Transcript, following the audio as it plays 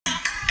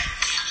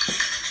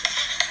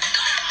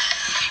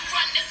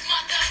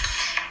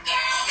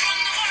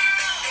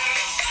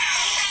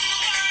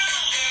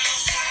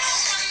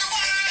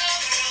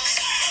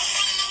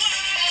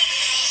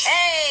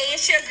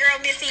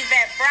It's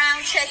Yvette Brown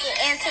checking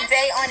in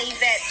today on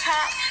Yvette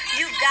Talk.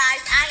 You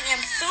guys, I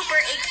am super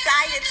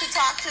excited to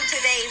talk to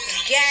today's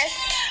guest,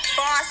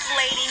 boss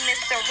lady, Miss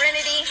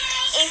Serenity.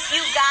 If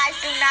you guys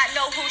do not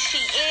know who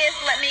she is,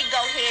 let me go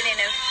ahead and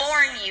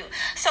inform you.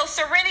 So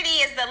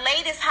Serenity is the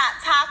latest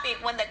hot topic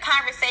when the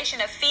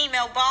conversation of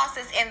female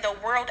bosses in the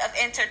world of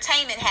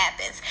entertainment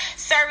happens.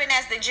 Serving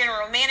as the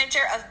general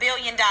manager of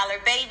Billion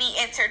Dollar Baby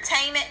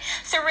Entertainment,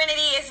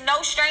 Serenity is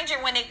no stranger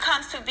when it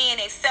comes to being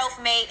a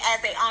self-made as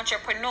an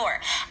entrepreneur.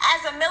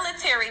 As a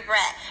military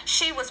brat,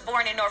 she was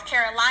born in North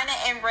Carolina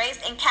and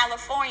raised in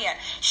California.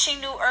 She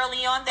knew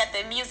early on that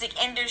the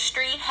music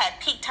industry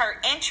had piqued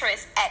her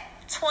interest at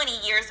 20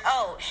 years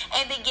old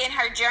and began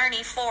her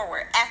journey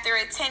forward. After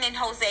attending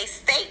Jose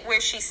State, where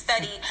she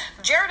studied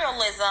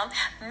journalism,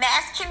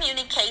 mass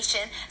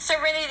communication,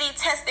 Serenity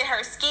tested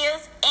her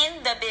skills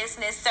in the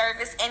business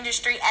service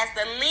industry as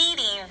the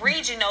leading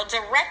regional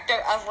director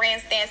of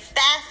Randstad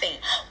Staffing.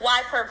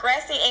 While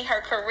progressing in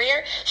her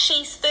career,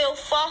 she still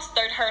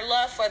fostered her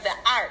love for the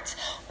arts,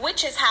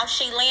 which is how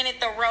she landed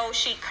the role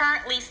she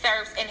currently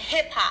serves in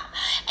hip-hop.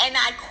 And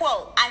I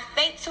quote,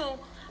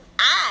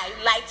 I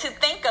like to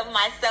think of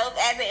myself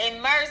as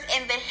immersed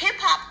in the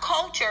hip-hop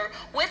culture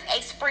with a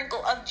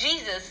sprinkle of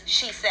Jesus,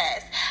 she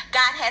says.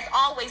 God has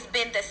always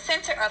been the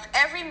center of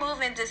every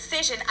move and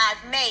decision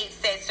I've made,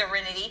 said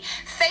Serenity.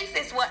 Faith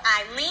is what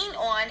I lean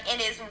on and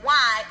is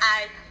why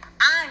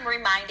I'm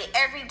reminded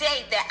every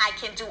day that I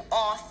can do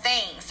all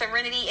things.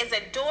 Serenity is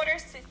a daughter,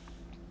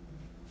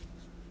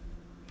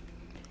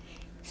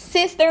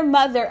 sister,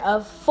 mother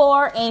of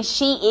 4, and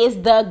she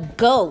is the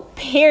GOAT,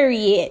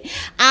 period.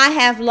 I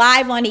have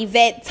live on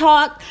Yvette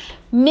Talk.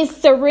 Miss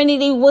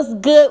Serenity, what's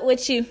good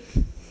with you?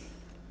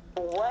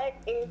 What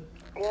is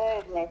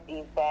good, Miss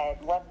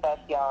Yvette? What's up,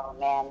 y'all,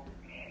 man?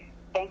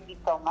 Thank you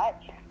so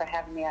much for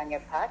having me on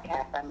your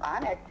podcast. I'm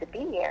honored to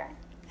be here.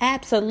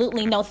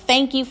 Absolutely. No,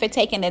 thank you for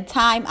taking the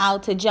time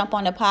out to jump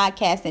on the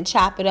podcast and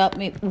chop it up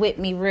with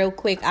me real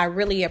quick. I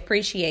really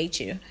appreciate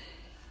you.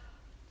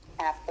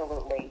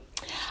 Absolutely.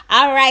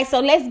 All right,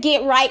 so let's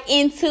get right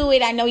into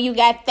it. I know you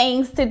got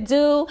things to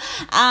do.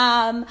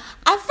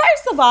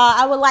 First of all,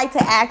 I would like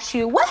to ask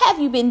you, what have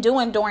you been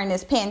doing during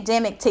this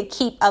pandemic to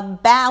keep a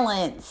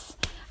balance?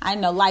 I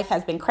know life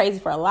has been crazy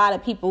for a lot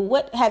of people.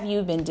 What have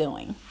you been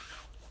doing?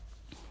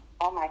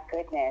 Oh, my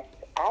goodness.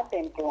 I've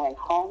been doing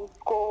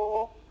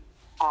homeschool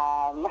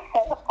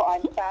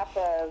on top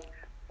of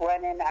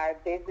running our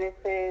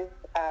businesses,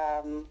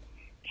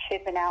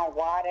 shipping out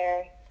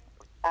water,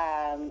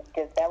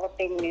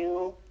 developing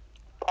new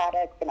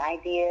products and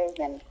ideas,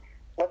 and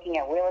looking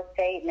at real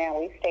estate. Man,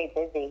 we've stayed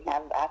busy.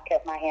 I've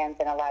kept my hands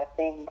in a lot of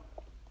things.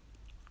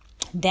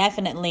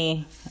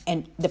 Definitely.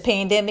 And the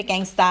pandemic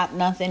ain't stopped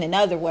nothing, in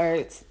other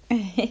words.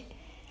 In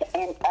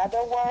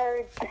other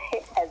words,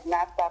 it has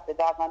not stopped a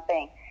doggone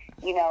thing.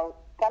 You know,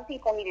 some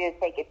people needed to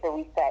take it to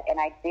reset, and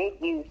I did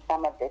use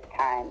some of this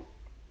time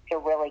to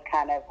really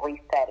kind of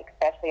reset,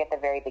 especially at the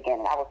very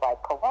beginning. I was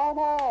like,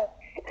 Corona!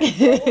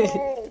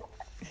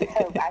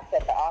 I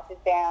shut the office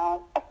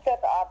down.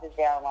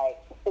 Like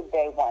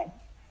day one.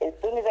 As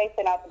soon as they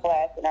sent out the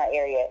blast in our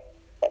area,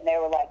 and they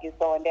were like, "It's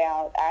going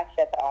down," I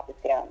shut the office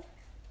down.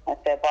 I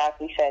said, "Boss,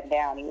 we shutting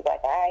down." He was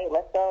like, "All right,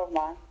 let's go,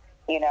 Mom.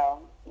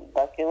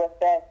 Let's do what's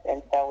best."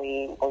 And so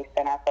we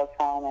sent our folks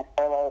home and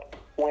furloughed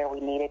where we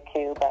needed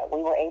to, but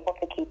we were able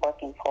to keep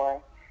working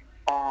for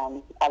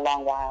a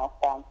long while.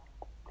 So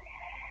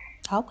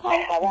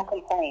okay, I won't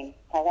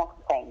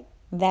complain.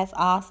 That's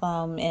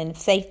awesome, and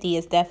safety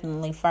is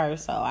definitely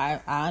first, so I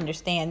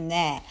understand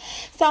that.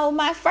 So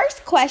my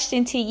first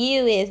question to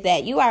you is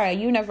that you are a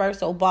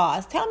universal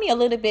boss. Tell me a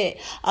little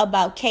bit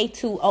about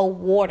K2O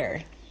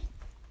Water.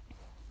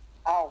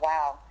 Oh,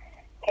 wow.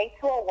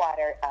 K2O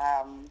Water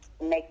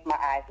makes my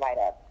eyes light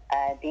up.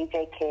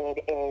 DJ Kid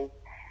is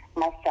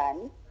my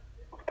son.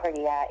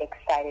 Pretty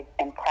excited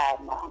and proud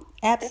mom.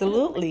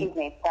 Absolutely.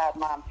 Proud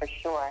mom for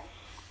sure.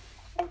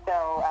 And so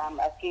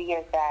a few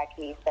years back,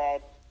 he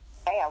said,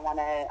 "Hey, I want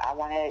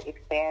to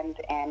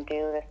expand and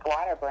do this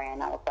water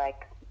brand." I was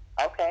like,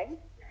 okay.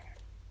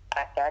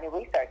 I started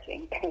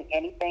researching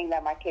anything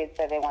that my kids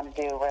said they want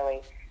to do.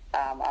 Really,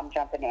 I'm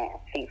jumping in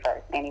feet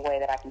first, any way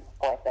that I can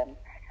support them,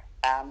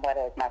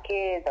 whether it's my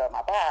kids or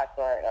my boss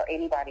or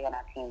anybody on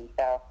our team.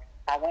 So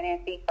I went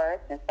in feet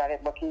first and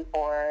started looking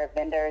for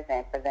vendors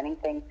and presenting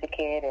things to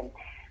Kid.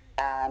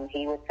 And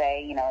he would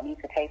say, it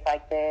needs to taste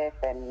like this,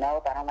 and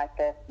nope, I don't like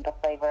the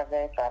flavor of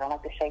this, or I don't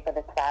like the shape of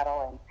this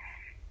bottle. And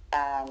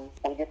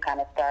we just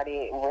kind of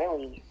started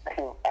really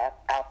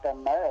out the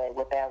mud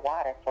with that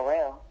water, for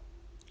real.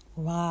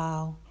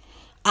 Wow.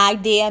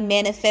 Idea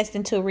manifest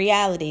into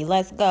reality.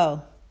 Let's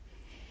go.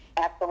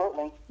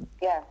 Absolutely.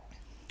 Yeah.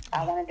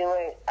 I want to do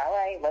it. All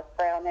right, let's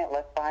pray on it.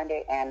 Let's find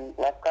it, and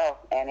let's go.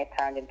 And it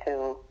turned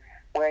into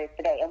where it is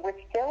today. And we're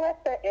still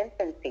at the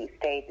infancy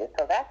stages,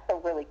 so that's the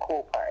really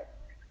cool part.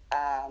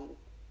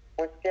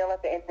 We're still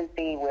at the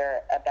infancy.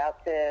 We're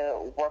about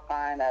to work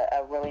on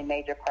a really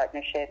major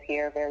partnership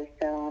here very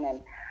soon,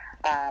 and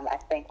I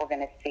think we're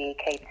going to see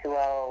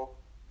K2O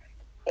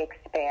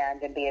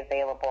expand and be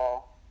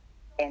available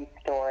in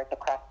stores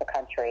across the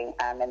country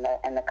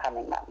in the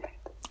coming months.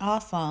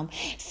 Awesome.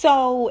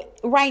 So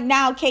right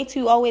now,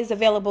 K2O is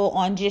available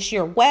on just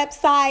your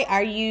website.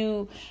 Are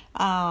you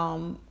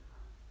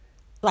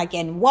like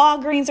in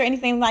Walgreens or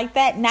anything like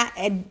that?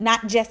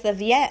 Not just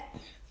of yet.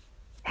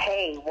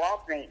 Hey,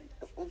 Walgreens,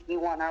 you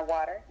want our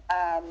water?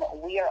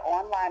 We are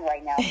online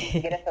right now. You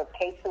can get us at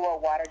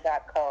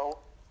k2owater.co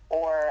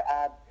or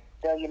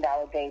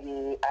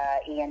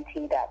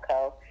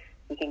billiondollarbaby.ent.co.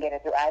 You can get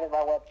it through either of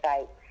our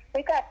websites.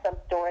 We've got some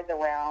stores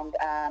around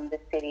the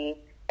city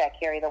that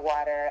carry the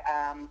water.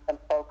 Some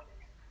folks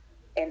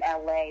in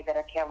LA that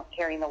are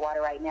carrying the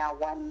water right now.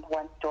 One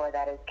store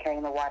that is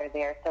carrying the water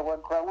there. So we're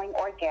growing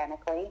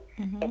organically.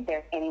 Mm-hmm. If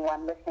there's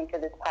anyone listening to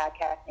this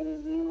podcast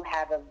and you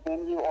have a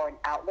venue or an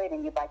outlet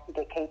and you'd like to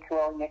get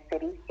K2O in your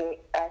city,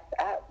 hit us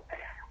up.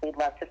 We'd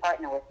love to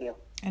partner with you.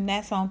 And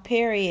that's on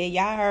period.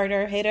 Y'all heard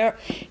her.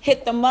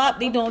 Hit them up.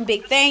 They doing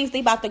big things.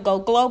 They about to go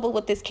global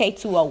with this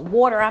K2O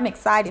water. I'm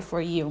excited for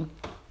you.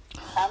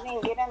 I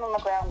mean, get in on the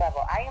ground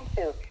level. I am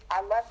too.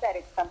 I love that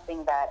it's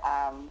something that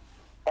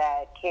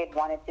that kid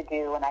wanted to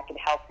do, and I could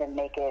help him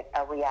make it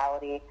a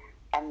reality.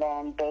 And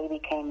then Baby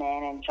came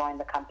in and joined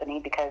the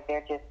company because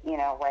they're just,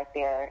 right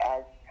there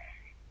as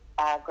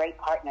great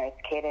partners.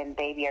 Kid and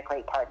Baby are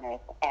great partners.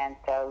 And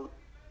so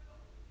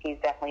he's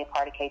definitely a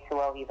part of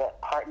K2O. He's a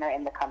partner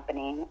in the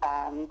company,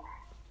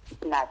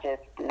 not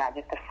just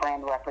a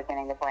friend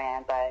representing the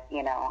brand, but,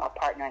 a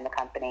partner in the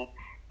company.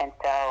 And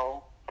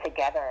so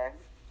together,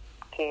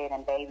 Kid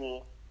and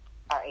Baby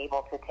are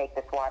able to take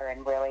this water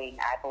and really,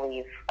 I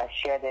believe,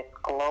 share this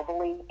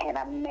globally in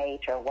a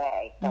major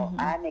way. So mm-hmm.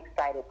 I'm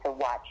excited to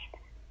watch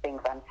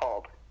things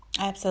unfold.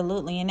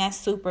 Absolutely, and that's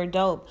super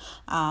dope.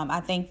 I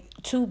think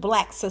two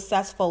Black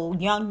successful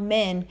young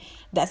men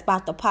that's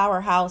about the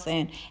powerhouse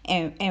and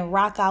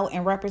rock out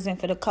and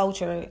represent for the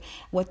culture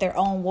with their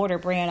own water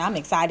brand. I'm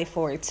excited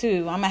for it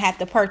too. I'm gonna have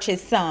to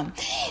purchase some.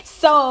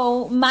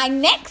 So my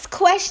next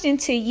question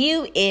to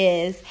you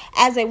is,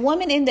 as a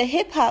woman in the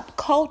hip hop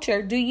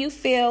culture, do you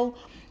feel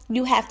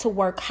you have to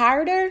work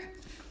harder?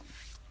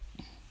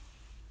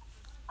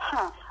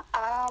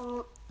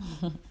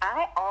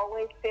 I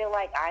always feel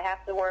like I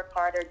have to work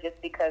harder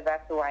just because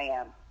that's who I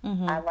am.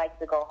 Mm-hmm. I like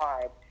to go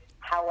hard.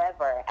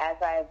 However,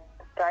 as I've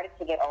started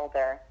to get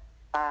older,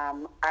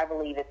 I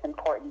believe it's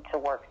important to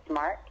work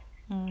smart,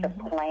 mm-hmm. to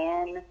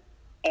plan,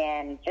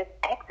 and just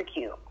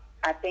execute.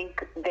 I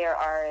think there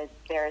are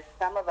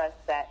some of us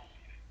that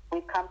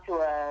we've come to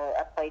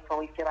a place where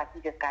we feel like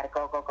we just got to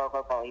go a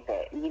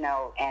bit,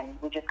 and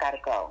we just got to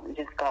go and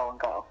just go and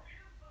go.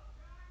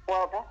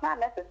 Well, that's not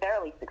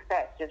necessarily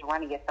success, just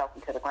running yourself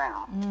into the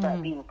ground. Mm.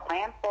 But being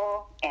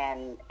planful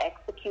and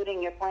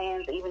executing your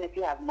plans, even if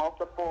you have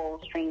multiple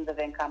streams of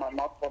income or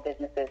multiple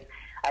businesses,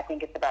 I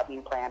think it's about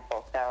being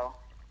planful. So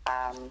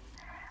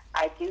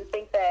I do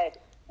think that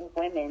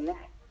women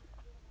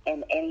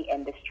in any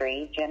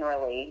industry,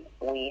 generally,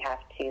 we have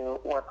to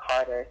work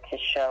harder to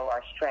show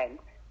our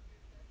strengths.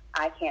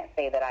 I can't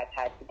say that I've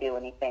had to do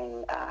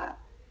anything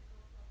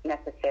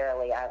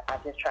necessarily. I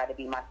just try to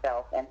be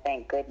myself, and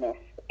thank goodness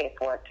it's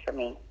worked for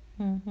me.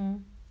 Mm-hmm.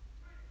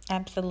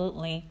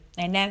 Absolutely.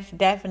 And that's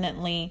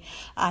definitely,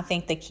 I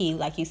think, the key,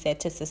 like you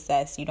said, to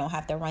success. You don't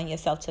have to run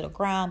yourself to the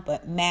ground,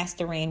 but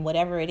mastering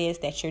whatever it is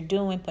that you're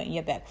doing, putting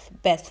your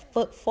best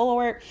foot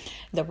forward,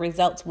 the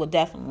results will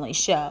definitely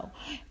show.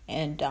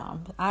 And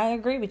I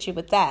agree with you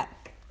with that.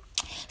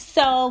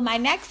 So my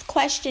next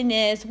question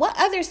is, what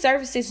other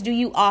services do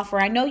you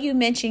offer? I know you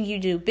mentioned you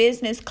do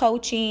business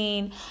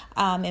coaching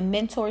and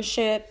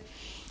mentorship.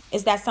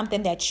 Is that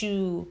something that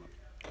you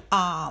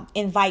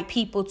invite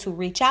people to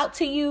reach out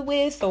to you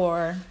with,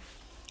 or?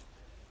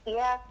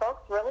 Yeah,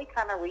 folks really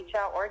kind of reach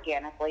out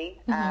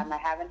organically. Mm-hmm. I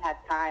haven't had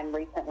time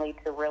recently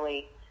to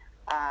really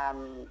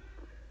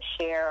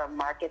share or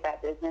market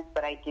that business,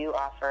 but I do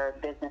offer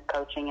business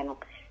coaching,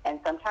 and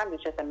sometimes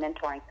it's just a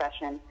mentoring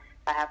session.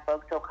 I have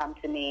folks who'll come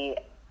to me,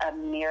 a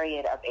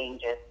myriad of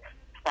ages,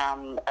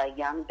 from a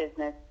young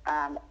business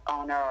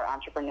owner or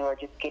entrepreneur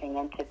just getting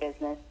into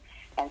business,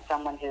 and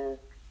someone who's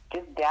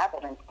just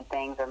dabbled in some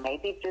things, or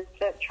maybe just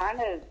trying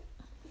to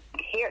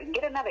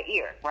get another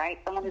ear, right?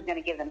 Someone who's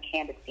going to give them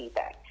candid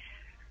feedback.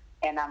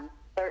 And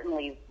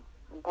certainly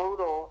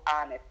brutal,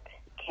 honest,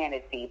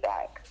 candid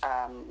feedback,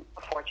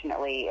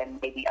 fortunately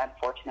and maybe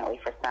unfortunately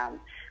for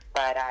some.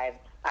 But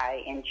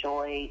I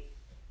enjoy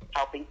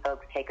helping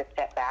folks take a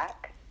step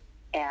back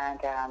and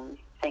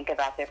think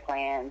about their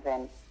plans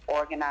and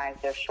organize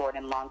their short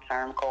and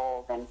long-term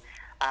goals. And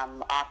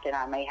often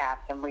I may have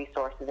some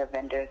resources or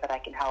vendors that I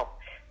can help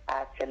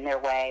send their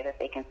way, that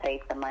they can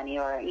save some money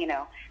or,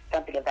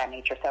 something of that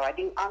nature. So I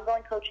do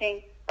ongoing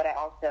coaching, but I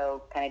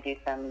also kind of do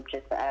some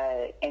just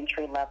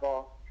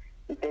entry-level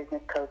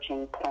business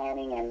coaching,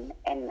 planning,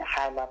 and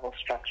high-level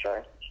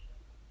structure.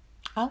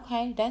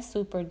 Okay, that's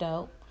super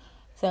dope.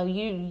 So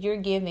you're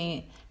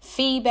giving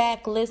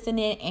feedback,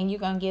 listening, and you're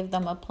going to give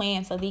them a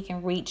plan so they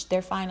can reach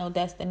their final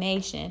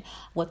destination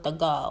with the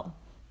goal.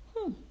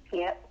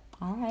 Yep.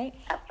 All right.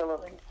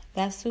 Absolutely.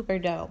 That's super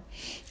dope.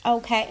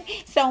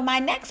 Okay, so my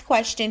next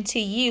question to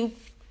you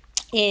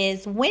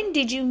is, when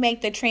did you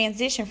make the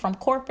transition from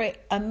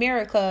corporate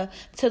America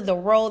to the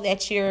role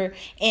that you're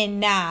in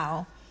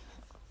now?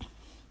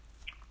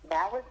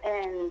 That was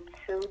in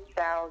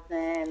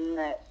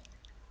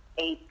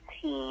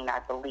 2018, I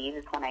believe,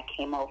 is when I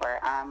came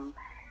over.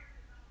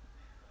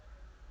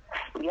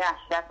 Yeah,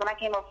 that's when I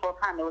came over full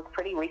time. It was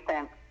pretty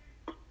recent.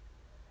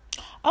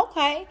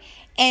 Okay.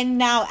 And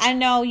now I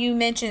know you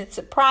mentioned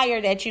prior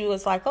that you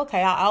was like,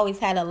 okay, I always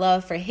had a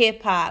love for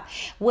hip hop.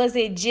 Was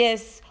it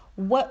just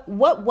what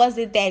was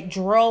it that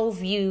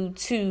drove you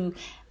to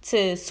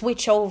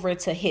switch over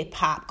to hip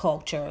hop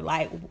culture?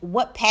 Like,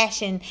 what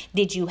passion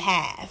did you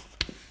have?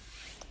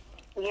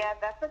 Yeah,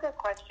 that's a good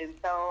question.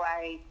 So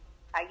I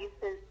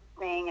used to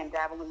sing and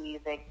dabble in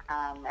music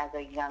as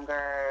a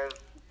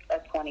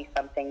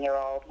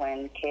 20-something-year-old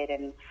when Kid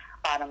and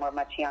Autumn were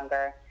much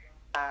younger.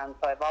 So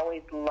I've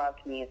always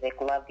loved music,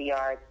 loved the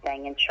arts,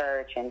 sang in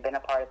church, and been a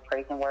part of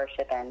praise and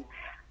worship. And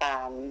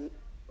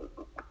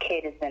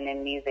Kid has been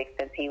in music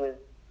since he was,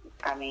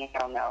 I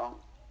don't know,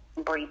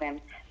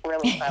 breathing,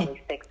 really probably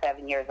 6,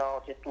 7 years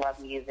old, just loved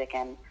music.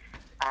 And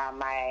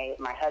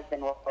my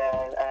husband was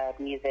a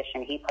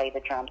musician. He played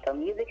the drums. So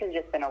music has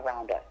just been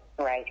around us,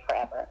 right,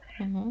 forever.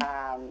 Mm-hmm.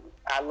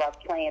 I love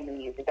playing the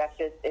music.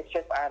 It's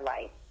just our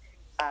life.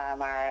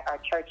 Our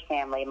church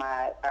family,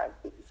 our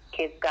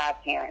kids'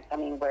 godparents.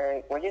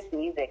 We're just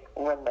music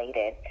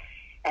related,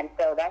 and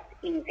so that's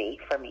easy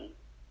for me.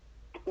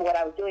 What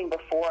I was doing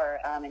before,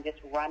 and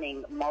just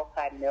running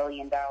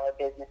multi-million-dollar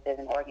businesses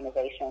and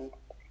organizations,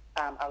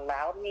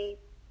 allowed me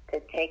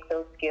to take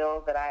those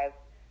skills that I've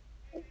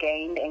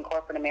gained in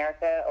corporate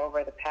America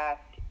over the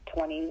past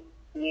 20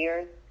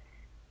 years,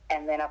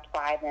 and then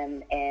apply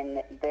them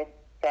in this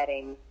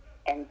setting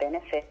and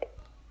benefit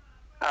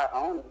our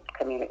own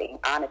community,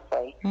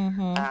 honestly.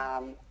 Mm-hmm.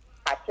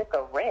 I took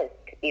a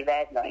risk,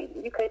 Yvette. No,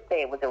 you could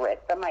say it was a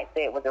risk. Some might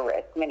say it was a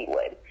risk. Many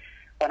would.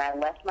 When I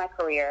left my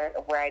career,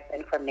 where I'd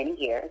been for many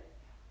years,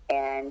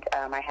 and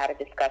I had a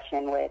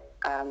discussion with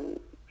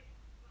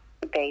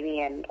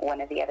Baby and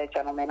one of the other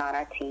gentlemen on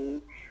our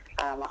team,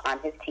 on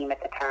his team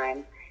at the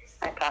time.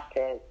 I talked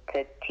to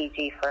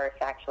TG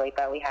first, actually,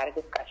 but we had a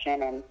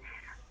discussion, and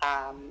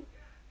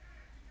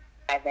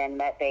I then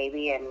met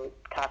Baby and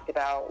talked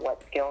about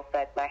what skill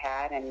sets I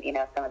had and,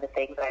 some of the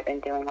things I've been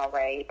doing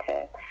already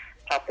to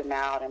help him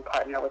out and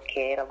partner with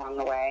Kid along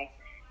the way.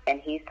 And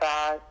he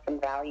saw some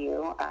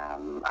value,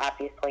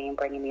 obviously, in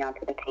bringing me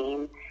onto the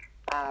team,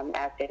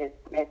 as did his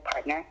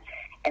partner.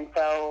 And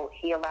so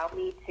he allowed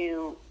me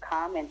to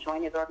come and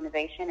join his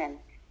organization, and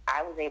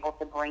I was able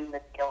to bring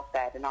the skill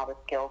set and all the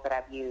skills that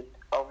I've used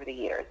over the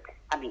years.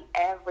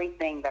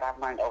 Everything that I've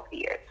learned over the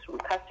years, from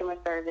customer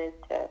service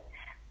to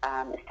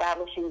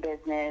establishing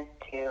business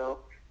to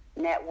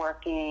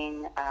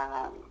networking,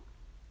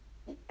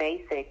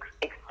 basics,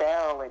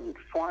 Excel and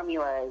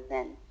formulas,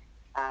 and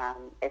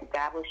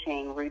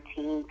establishing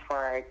routines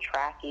for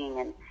tracking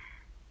and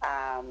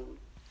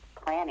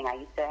planning. I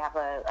used to have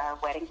a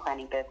wedding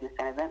planning business,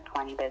 an event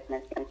planning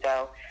business, and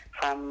so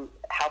from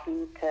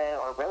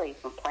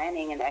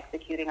planning and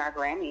executing our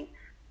Grammy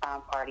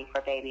party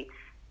for Baby,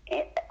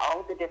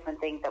 all of the different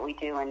things that we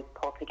do and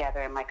pull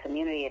together in my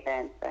community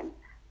events, and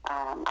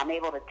I'm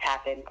able to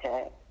tap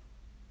into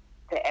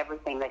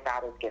everything that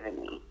God has given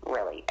me,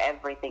 really,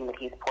 everything that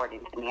He's poured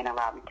into me and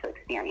allowed me to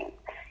experience,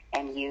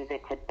 and use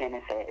it to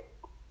benefit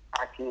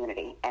our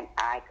community. And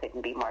I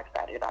couldn't be more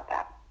excited about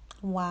that.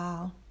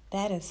 Wow,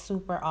 that is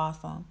super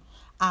awesome.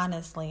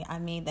 Honestly,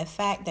 the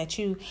fact that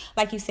you,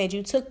 like you said,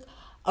 you took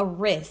a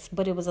risk,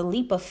 but it was a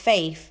leap of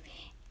faith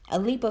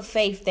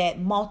that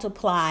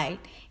multiplied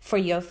for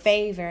your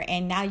favor,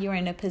 and now you're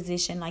in a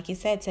position, like you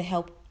said, to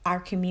help our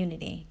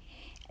community.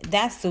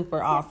 That's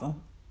super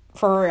awesome.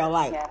 For real.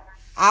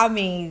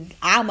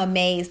 I'm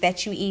amazed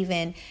that you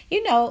even,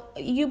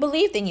 you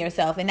believed in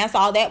yourself, and that's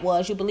all that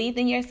was. You believed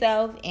in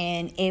yourself,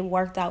 and it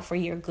worked out for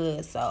your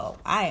good. So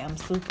I am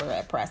super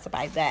impressed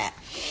by that.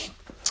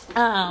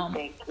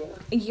 Thank you.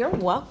 You're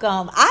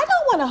welcome. I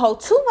don't want to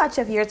hold too much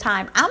of your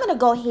time. I'm going to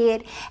go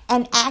ahead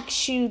and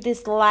ask you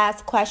this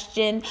last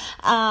question.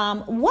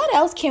 What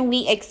else can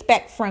we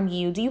expect from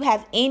you? Do you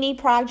have any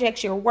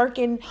projects you're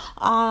working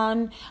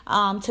on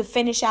to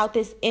finish out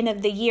this end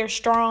of the year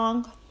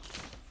strong?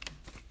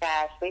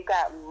 Gosh, we've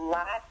got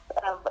lots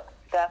of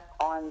stuff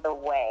on the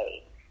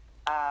way.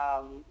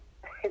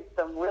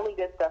 Some really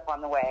good stuff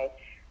on the way.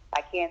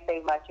 I can't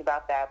say much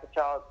about that, but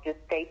y'all just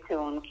stay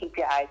tuned. Keep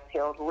your eyes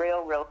peeled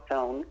real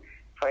soon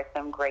for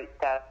some great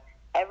stuff.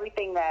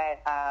 Everything that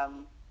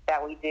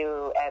we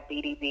do at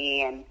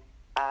BDB, and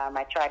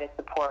I try to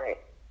support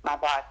my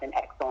boss in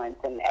excellence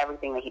in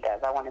everything that he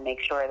does. I want to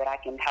make sure that I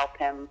can help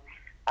him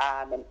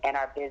and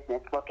our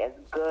business look as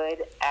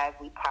good as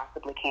we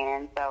possibly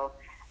can. So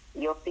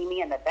you'll see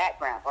me in the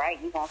background, right?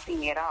 You won't see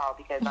me at all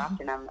because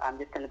often I'm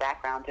just in the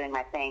background doing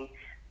my thing.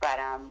 But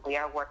we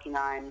are working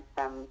on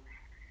some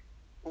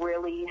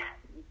really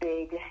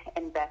big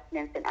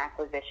investments and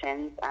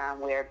acquisitions.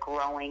 We're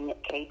growing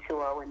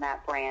K2O in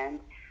that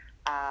brand.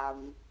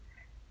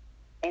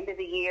 End of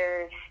the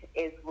year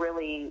is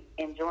really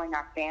enjoying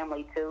our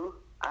family too.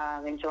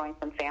 enjoying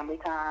some family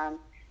time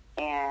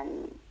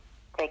and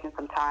taking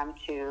some time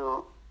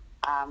to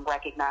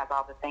recognize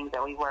all the things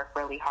that we work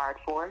really hard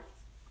for.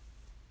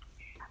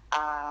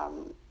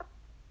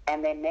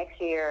 And then next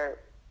year,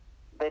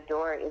 the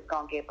door is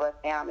going to get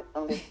bust down as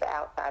soon as the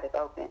outside is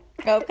open.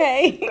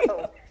 Okay.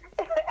 So,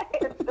 as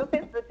soon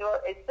as the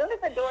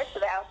door to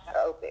the outside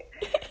open,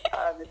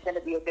 it's going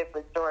to be a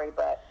different story,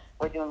 but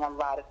we're doing a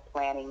lot of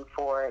planning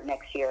for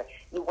next year.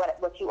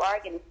 What you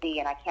are going to see,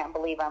 and I can't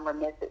believe I'm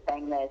remiss at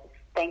saying this,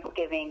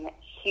 Thanksgiving,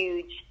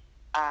 huge,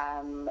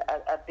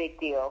 a big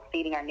deal,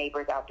 feeding our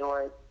neighbors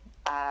outdoors.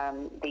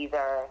 These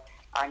are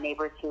our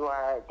neighbors who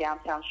are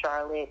downtown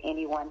Charlotte,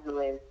 anyone who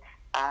is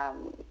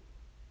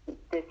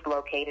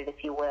dislocated,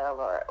 if you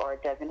will, or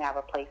doesn't have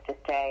a place to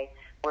stay.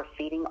 We're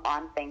feeding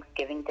on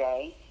Thanksgiving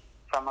Day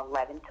from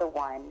 11 to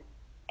 1,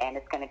 and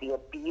it's going to be a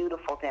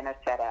beautiful dinner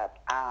setup.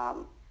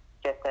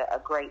 Just a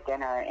great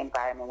dinner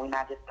environment. We're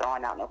not just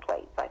throwing out no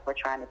plates. Like, we're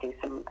trying to do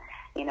some,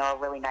 a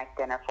really nice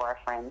dinner for our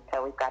friends.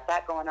 So we've got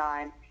that going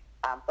on.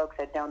 Folks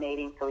are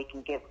donating so we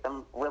can give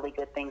some really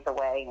good things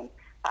away and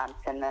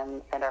send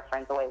our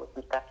friends away with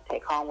some stuff to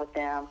take home with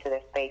them to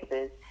their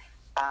spaces.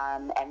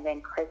 And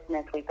then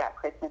Christmas, we've got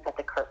Christmas at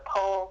the Kurt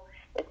Pole.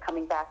 It's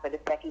coming back for the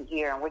second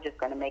year, and we're just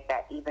going to make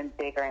that even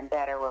bigger and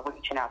better. We're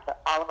reaching out to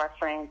all of our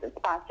friends and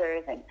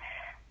sponsors, and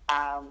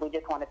we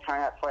just want to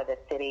turn up for the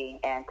city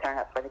and turn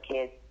up for the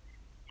kids.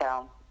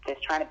 So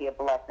just trying to be a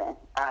blessing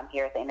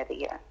here at the end of the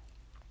year.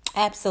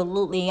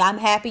 Absolutely. I'm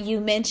happy you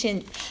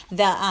mentioned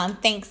the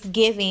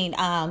Thanksgiving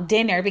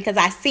dinner, because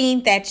I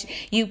seen that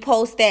you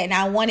post that, and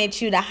I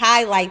wanted you to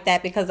highlight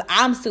that because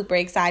I'm super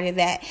excited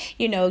that,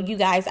 you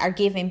guys are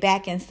giving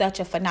back in such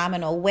a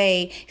phenomenal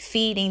way,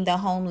 feeding the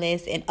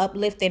homeless and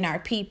uplifting our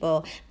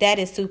people. That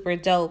is super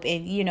dope.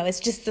 And, it's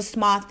just the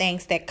small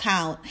things that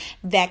count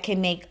that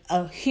can make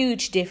a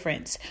huge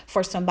difference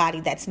for somebody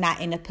that's not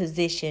in a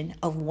position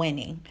of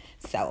winning.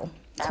 So.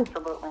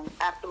 Absolutely.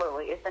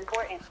 It's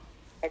important.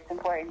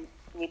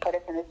 You put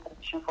us in this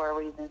position for a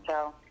reason,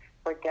 so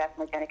we're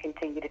definitely going to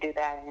continue to do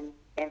that and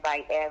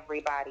invite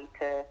everybody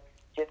to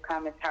just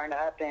come and turn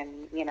up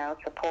and,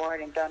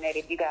 support and donate.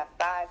 If you got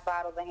 5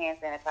 bottles of hand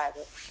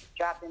sanitizer,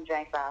 drop them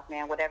drinks off,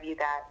 man. Whatever you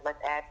got,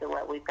 let's add to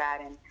what we've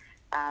got and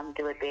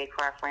do it big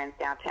for our friends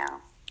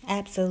downtown.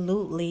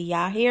 Absolutely.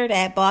 Y'all hear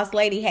that? Boss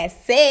Lady has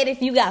said if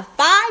you got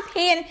 5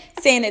 hand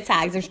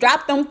sanitizers,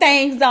 drop them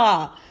things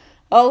off.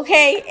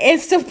 Okay, and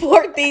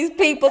support these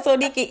people so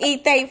they can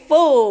eat their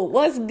food.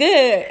 What's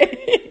good?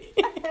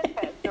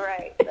 That's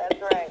right. I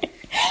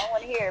don't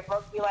want to hear it.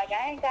 Folks be like,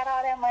 I ain't got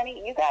all that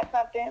money. You got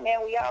something,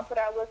 man. We all put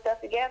our little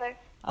stuff together.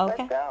 Okay.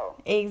 Let's go.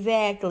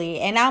 Exactly.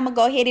 And I'm going to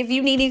go ahead. If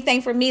you need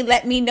anything from me,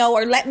 let me know,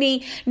 or let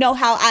me know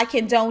how I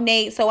can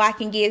donate so I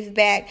can give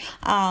back.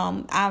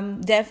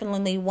 I'm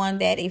definitely one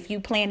that if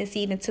you plant a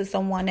seed into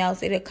someone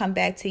else, it'll come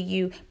back to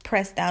you,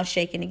 pressed down,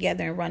 shaken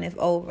together, and run it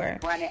over.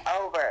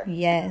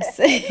 Yes.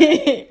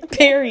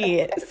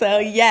 Period. So,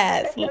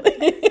 yes.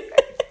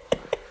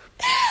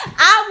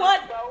 I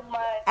want so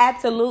much.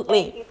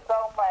 Absolutely. Thank you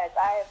so much.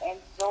 I have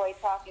enjoyed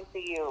talking to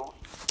you.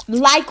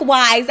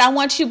 Likewise, I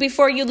want you,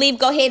 before you leave,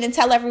 go ahead and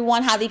tell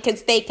everyone how they can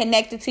stay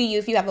connected to you.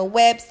 If you have a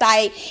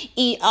website,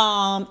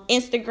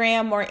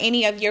 Instagram, or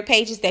any of your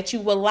pages that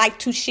you would like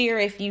to share.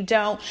 If you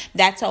don't,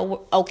 that's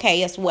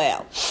okay as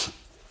well. So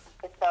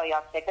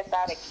y'all check us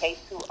out at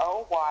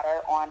K2O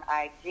Water on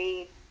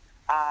IG,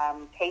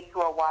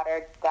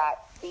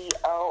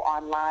 K2OWater.co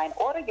online.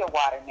 Order your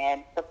water,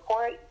 man.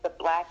 Support the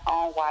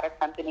Black-owned water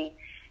company.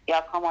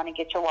 Y'all come on and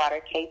get your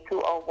water,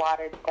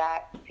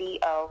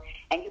 K2OWater.co.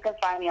 And you can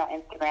find me on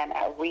Instagram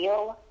at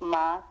Real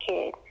Ma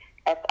Kid,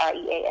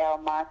 SREAL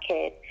Ma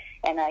Kid.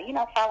 And,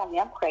 follow me.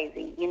 I'm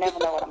crazy. You never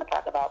know what I'm going to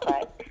talk about,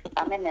 but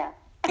I'm in there.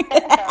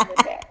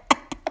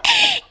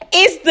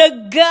 It's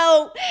the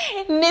GOAT,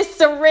 Miss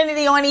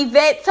Serenity on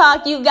Yvette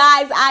Talk. You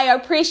guys, I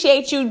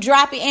appreciate you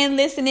dropping in,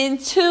 listening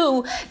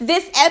to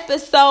this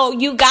episode.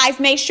 You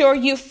guys, make sure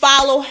you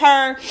follow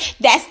her.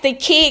 That's the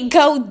Kid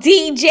Go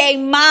DJ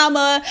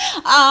Mama.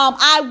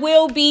 I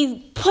will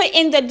be put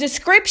in the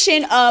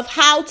description of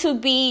how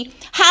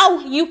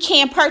you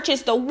can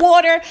purchase the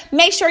water.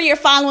 Make sure you're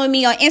following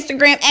me on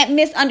Instagram at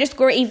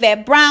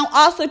Miss_Yvette Brown.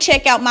 Also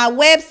check out my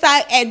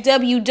website at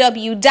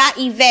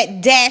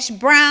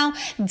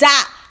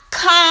www.yvette-brown.com.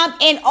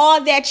 And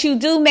all that you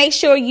do, make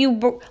sure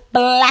you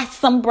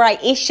blossom bright.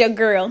 It's your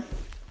girl.